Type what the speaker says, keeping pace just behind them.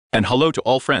And hello to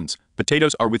all friends,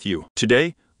 potatoes are with you.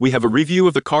 Today, we have a review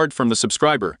of the card from the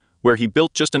subscriber, where he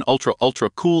built just an ultra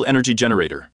cool energy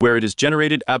generator, where it is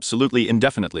generated absolutely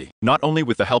indefinitely. Not only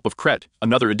with the help of Cret,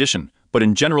 another addition, but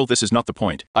in general this is not the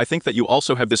point. I think that you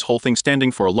also have this whole thing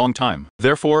standing for a long time.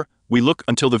 Therefore, we look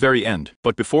until the very end.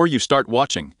 But before you start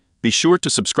watching, be sure to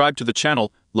subscribe to the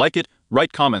channel, like it,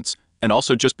 write comments, and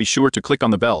also just be sure to click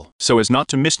on the bell, so as not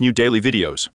to miss new daily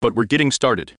videos. But we're getting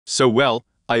started. So well,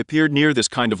 I appeared near this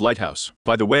kind of lighthouse.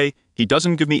 By the way, he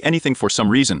doesn't give me anything for some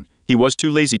reason. He was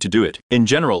too lazy to do it. In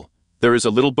general, there is a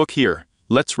little book here.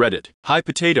 Let's read it. Hi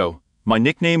Potato, my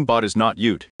nickname bot is not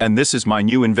Ute, and this is my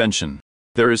new invention.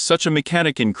 There is such a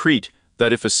mechanic in Crete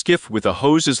that if a skiff with a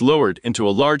hose is lowered into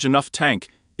a large enough tank,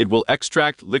 it will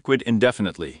extract liquid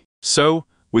indefinitely. So,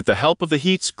 with the help of the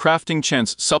Heat's crafting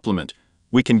chance supplement,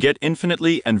 we can get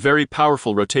infinitely and very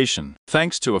powerful rotation,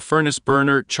 thanks to a furnace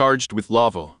burner charged with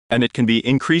lava, and it can be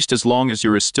increased as long as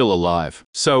you're still alive.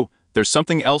 So, there's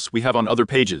something else we have on other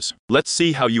pages. Let's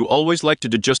see how you always like to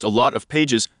do just a lot of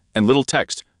pages and little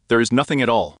text. There is nothing at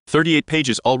all. 38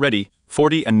 pages already,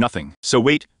 40 and nothing. So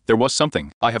wait, there was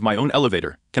something. I have my own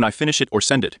elevator. Can I finish it or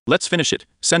send it? Let's finish it,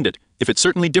 send it. If it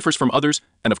certainly differs from others,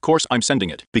 and of course I'm sending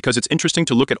it, because it's interesting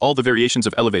to look at all the variations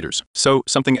of elevators. So,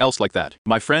 something else like that.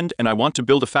 My friend and I want to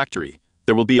build a factory.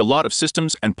 There will be a lot of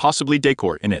systems and possibly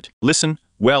decor in it. Listen,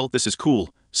 well, this is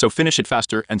cool, so finish it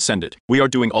faster and send it. We are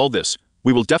doing all this.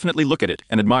 We will definitely look at it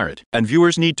and admire it. And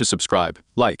viewers need to subscribe,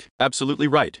 like. Absolutely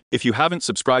right. If you haven't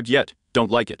subscribed yet, don't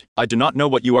like it. I do not know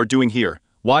what you are doing here.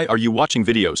 Why are you watching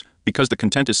videos? Because the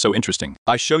content is so interesting.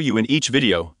 I show you in each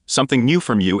video something new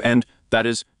from you, and that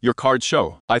is your cards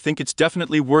show. I think it's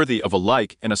definitely worthy of a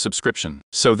like and a subscription.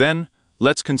 So then,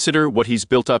 let's consider what he's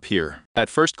built up here. At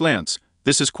first glance,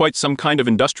 this is quite some kind of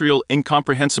industrial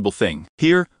incomprehensible thing.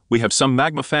 Here, we have some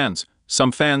magma fans,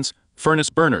 some fans, furnace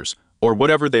burners, or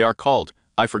whatever they are called.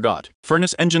 I forgot.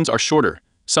 Furnace engines are shorter.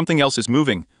 Something else is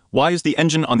moving. Why is the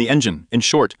engine on the engine? In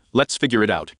short, let's figure it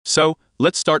out. So,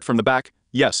 let's start from the back.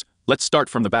 Yes, let's start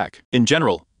from the back. In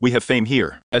general, we have Fame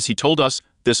here. As he told us,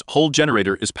 this whole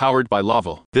generator is powered by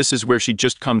lava. This is where she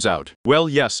just comes out. Well,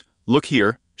 yes, look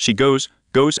here, she goes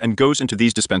into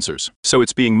these dispensers. So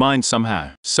it's being mined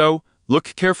somehow. So,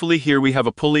 look carefully here, we have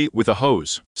a pulley with a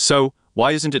hose. So,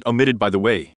 why isn't it omitted by the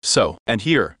way? So, and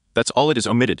here, that's all it is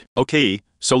omitted. Okay,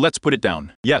 so let's put it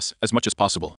down. Yes, as much as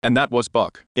possible. And that was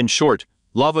Buck. In short,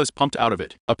 lava is pumped out of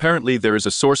it. Apparently there is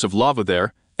a source of lava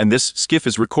there, and this skiff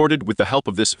is recorded with the help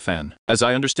of this fan. As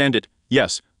I understand it,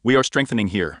 yes, we are strengthening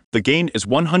here. The gain is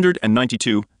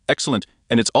 192, excellent,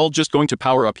 and it's all just going to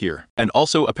power up here. And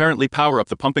also apparently power up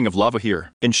the pumping of lava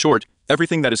here. In short,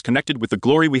 everything that is connected with the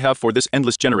glory we have for this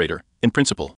endless generator. In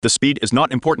principle, the speed is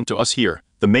not important to us here.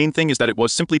 The main thing is that it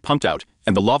was simply pumped out,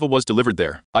 and the lava was delivered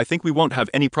there. I think we won't have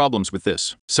any problems with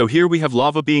this. So here we have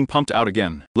lava being pumped out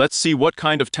again. Let's see what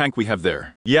kind of tank we have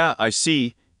there. Yeah, I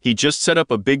see. He just set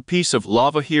up a big piece of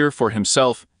lava here for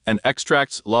himself and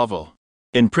extracts lava.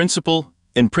 In principle,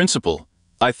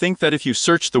 I think that if you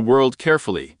search the world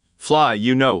carefully, Fly,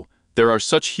 you know, there are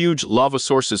such huge lava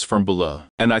sources from below.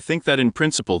 And I think that in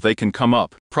principle they can come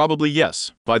up. Probably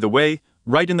yes. By the way,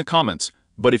 write in the comments,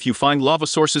 but if you find lava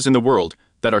sources in the world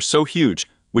that are so huge,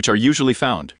 which are usually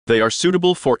found, they are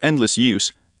suitable for endless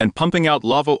use, and pumping out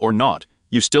lava or not,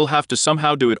 you still have to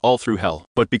somehow do it all through hell.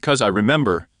 But because I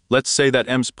remember, let's say that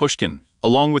M's Pushkin,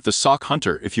 along with the sock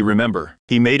hunter if you remember,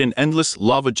 he made an endless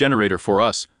lava generator for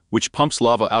us, which pumps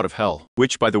lava out of hell,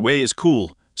 which by the way is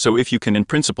cool, so if you can in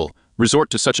principle, resort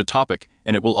to such a topic,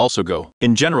 and it will also go.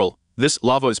 In general, this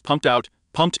lava is pumped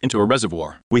into a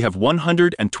reservoir. We have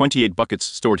 128 buckets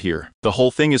stored here. The whole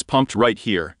thing is pumped right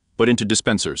here, but into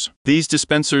dispensers. These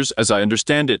dispensers, as I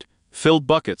understand it, fill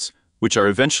buckets, which are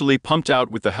eventually pumped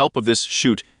out with the help of this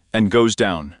chute, and goes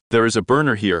down. There is a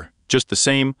burner here, just the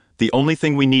same, the only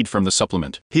thing we need from the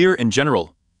supplement. Here in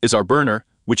general, is our burner,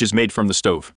 which is made from the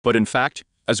stove. But in fact,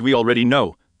 as we already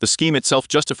know, the scheme itself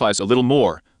justifies a little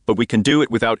more, but we can do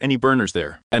it without any burners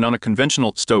there, and on a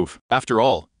conventional stove. After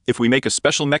all, if we make a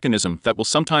special mechanism that will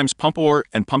sometimes pump ore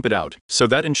and pump it out, so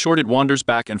that in short it wanders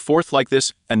back and forth like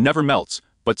this and never melts,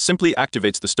 but simply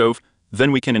activates the stove,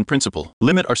 then we can in principle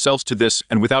limit ourselves to this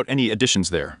and without any additions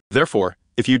there. Therefore,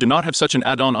 if you do not have such an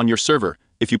add-on on your server,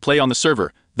 if you play on the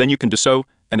server, then you can do so,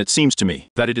 and it seems to me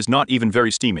that it is not even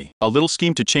very steamy. A little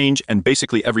scheme to change and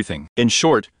basically everything. In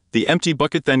short, the empty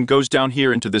bucket then goes down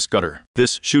here into this gutter.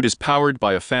 This chute is powered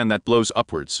by a fan that blows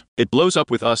upwards. It blows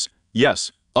up with us,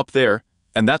 yes, up there,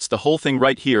 and that's the whole thing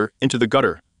right here, into the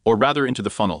gutter, or rather into the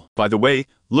funnel. By the way,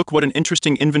 look what an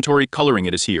interesting inventory coloring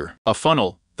it is here. A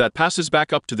funnel that passes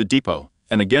back up to the depot,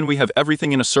 and again we have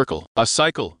everything in a circle. A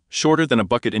cycle, shorter than a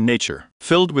bucket in nature.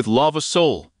 Filled with lava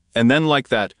soul, and then like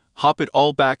that, hop it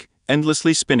all back,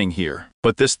 endlessly spinning here.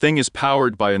 But this thing is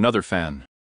powered by another fan.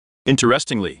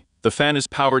 Interestingly, the fan is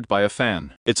powered by a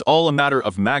fan. It's all a matter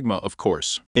of magma, of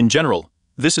course. In general,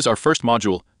 this is our first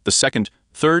module, the second,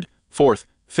 third, fourth,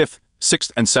 fifth,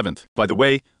 sixth, and seventh. By the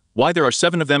way, why there are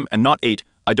 7 of them and not 8,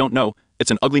 I don't know,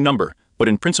 it's an ugly number, but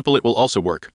in principle it will also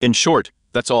work. In short,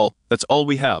 that's all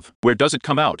we have. Where does it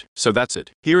come out? So that's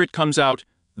it. Here it comes out,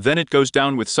 then it goes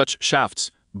down with such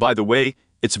shafts. By the way,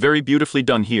 it's very beautifully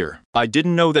done here. I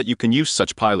didn't know that you can use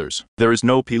such pilars. There is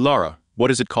no pilara.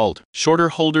 What is it called? Shorter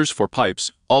holders for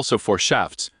pipes, also for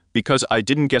shafts, because I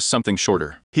didn't guess something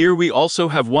shorter. Here we also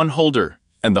have one holder,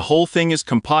 and the whole thing is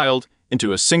compiled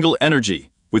into a single energy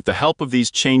with the help of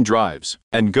these chain drives,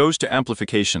 and goes to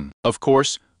amplification. Of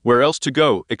course, where else to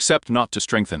go except not to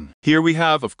strengthen? Here we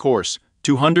have, of course,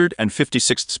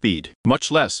 256th speed. Much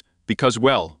less, because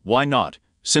well, why not?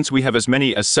 Since we have as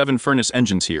many as 7 furnace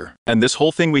engines here. And this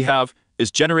whole thing we have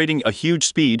is generating a huge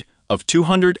speed of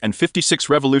 256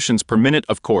 revolutions per minute,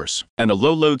 of course. And a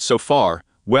low load so far,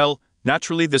 well,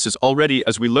 naturally this is already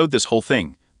as we load this whole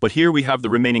thing, but here we have the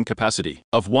remaining capacity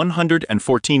of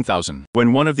 114,000.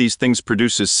 When one of these things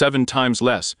produces 7 times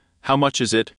less, how much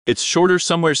is it? It's shorter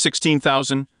somewhere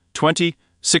 16,000, 20,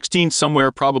 16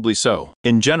 somewhere probably so.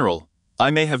 In general,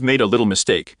 I may have made a little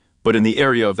mistake, but in the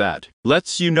area of that,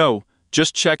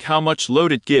 just check how much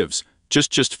load it gives,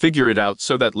 just figure it out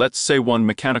so that let's say 1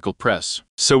 mechanical press.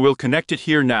 So we'll connect it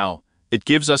here now, it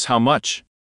gives us how much?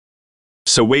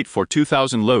 So wait for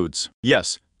 2,000 loads.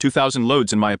 Yes, 2,000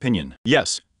 loads in my opinion.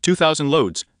 Yes, 2,000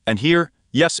 loads, and here,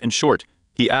 yes in short,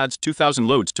 he adds 2,000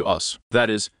 loads to us. That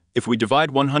is, if we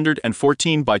divide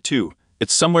 114 by 2,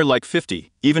 it's somewhere like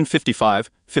 50, even 55,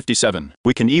 57.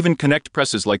 We can even connect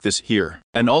presses like this here.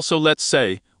 And also let's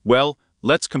say, well,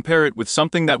 let's compare it with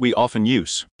something that we often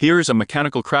use. Here is a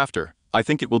mechanical crafter. I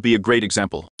think it will be a great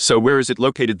example. So where is it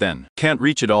located then? Can't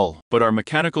reach it all. But our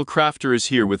mechanical crafter is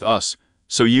here with us,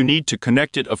 so you need to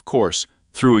connect it, of course,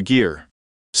 through a gear.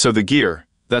 So the gear,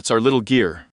 that's our little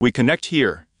gear. We connect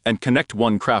here, and connect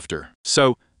 1 crafter.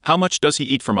 So, how much does he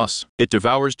eat from us? It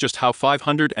devours just how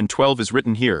 512 is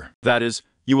written here. That is,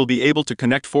 you will be able to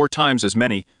connect 4 times as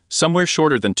many, somewhere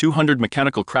shorter than 200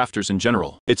 mechanical crafters in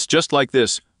general. It's just like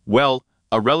this, well,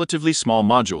 a relatively small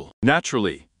module.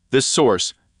 Naturally, this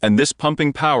source, and this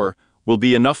pumping power, will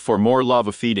be enough for more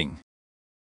lava feeding.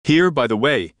 Here, by the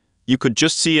way, you could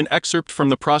just see an excerpt from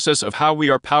the process of how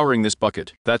we are powering this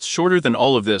bucket. That's shorter than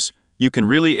all of this. You can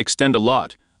really extend a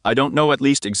lot. I don't know, at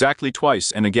least exactly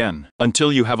twice and again,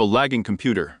 until you have a lagging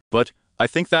computer. But I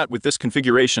think that with this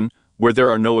configuration, where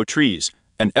there are no trees,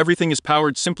 and everything is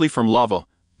powered simply from lava,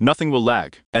 nothing will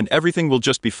lag, and everything will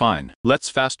just be fine. Let's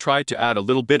fast try to add a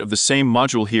little bit of the same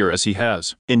module here as he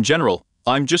has. In general,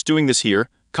 I'm just doing this here,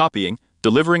 copying,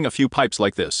 delivering a few pipes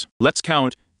like this. Let's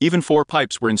count, even 4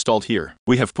 pipes were installed here.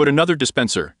 We have put another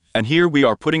dispenser, and here we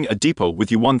are putting a depot with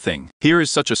you one thing. Here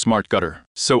is such a smart gutter.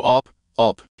 So up,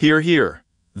 here.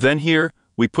 Then here,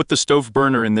 we put the stove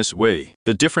burner in this way.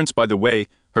 The difference, by the way,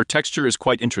 her texture is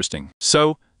quite interesting.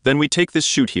 So, then we take this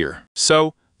chute here.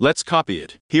 So, let's copy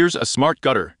it. Here's a smart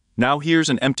gutter. Now here's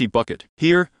an empty bucket.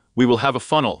 Here, we will have a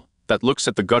funnel that looks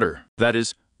at the gutter. That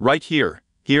is, right here,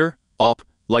 up,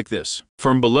 like this.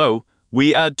 From below,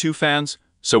 we add 2 fans,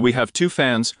 so we have 2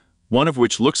 fans, one of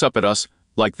which looks up at us,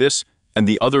 like this, and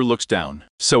the other looks down.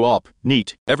 So up,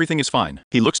 neat, everything is fine.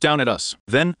 He looks down at us.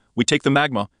 Then, we take the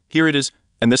magma, here it is,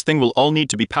 and this thing will all need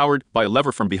to be powered by a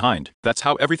lever from behind. That's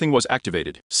how everything was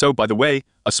activated. So, by the way,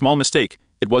 a small mistake,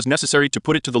 it was necessary to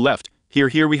put it to the left.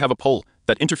 Here we have a pole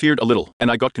that interfered a little,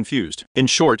 and I got confused. In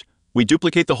short, we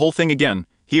duplicate the whole thing again.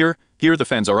 Here the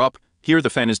fans are up, here the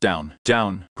fan is down.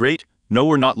 Down. Great, no,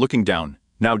 we're not looking down,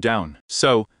 now down.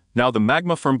 So, now the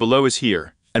magma from below is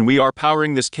here, and we are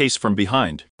powering this case from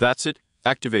behind. That's it,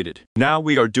 activated. Now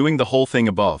we are doing the whole thing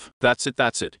above. That's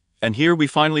it. And here we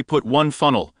finally put 1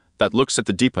 funnel that looks at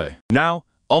the depot. Now,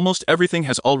 almost everything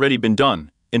has already been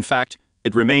done. In fact,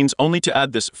 it remains only to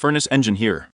add this furnace engine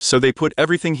here. So they put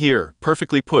everything here,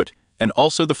 perfectly put, and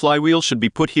also the flywheel should be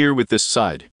put here with this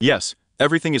side. Yes,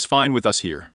 everything is fine with us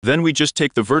here. Then we just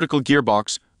take the vertical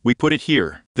gearbox, we put it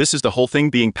here. This is the whole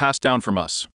thing being passed down from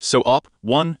us. So up,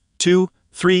 1, 2,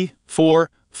 3, 4,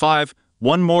 5,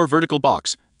 1 more vertical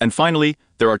box, and finally,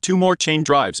 there are 2 more chain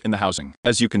drives in the housing.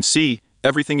 As you can see,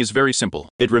 everything is very simple.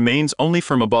 It remains only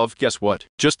from above, guess what?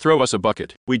 Just throw us a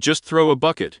bucket. We just throw a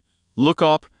bucket. Look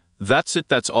up, that's it,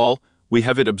 that's all. We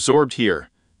have it absorbed here.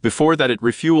 Before that it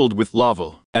refueled with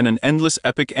lava, and an endless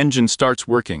epic engine starts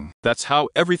working. That's how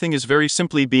everything is very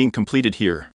simply being completed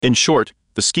here. In short,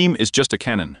 the scheme is just a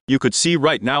cannon. You could see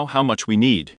right now how much we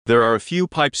need. There are a few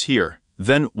pipes here,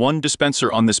 then one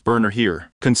dispenser on this burner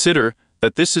here. Consider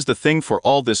that this is the thing for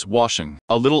all this washing.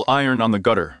 A little iron on the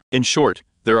gutter. In short,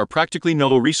 there are practically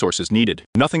no resources needed.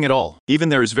 Nothing at all. Even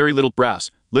there is very little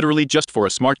brass, literally just for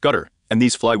a smart gutter, and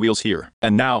these flywheels here.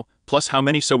 And now, plus how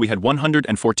many, so we had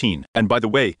 114. And by the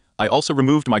way, I also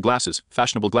removed my glasses,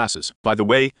 fashionable glasses. By the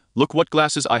way, look what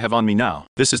glasses I have on me now.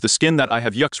 This is the skin that I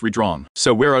have yucks redrawn.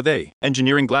 So where are they?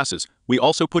 Engineering glasses. We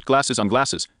also put glasses on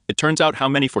glasses. It turns out how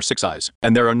many for 6 eyes.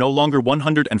 And there are no longer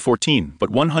 114,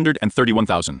 but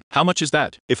 131,000. How much is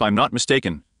that? If I'm not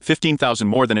mistaken, 15,000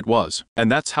 more than it was.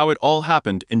 And that's how it all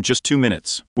happened in just 2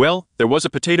 minutes. Well, there was a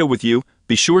potato with you.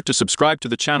 Be sure to subscribe to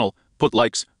the channel, put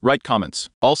likes, write comments.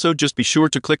 Also just be sure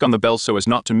to click on the bell so as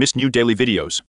not to miss new daily videos.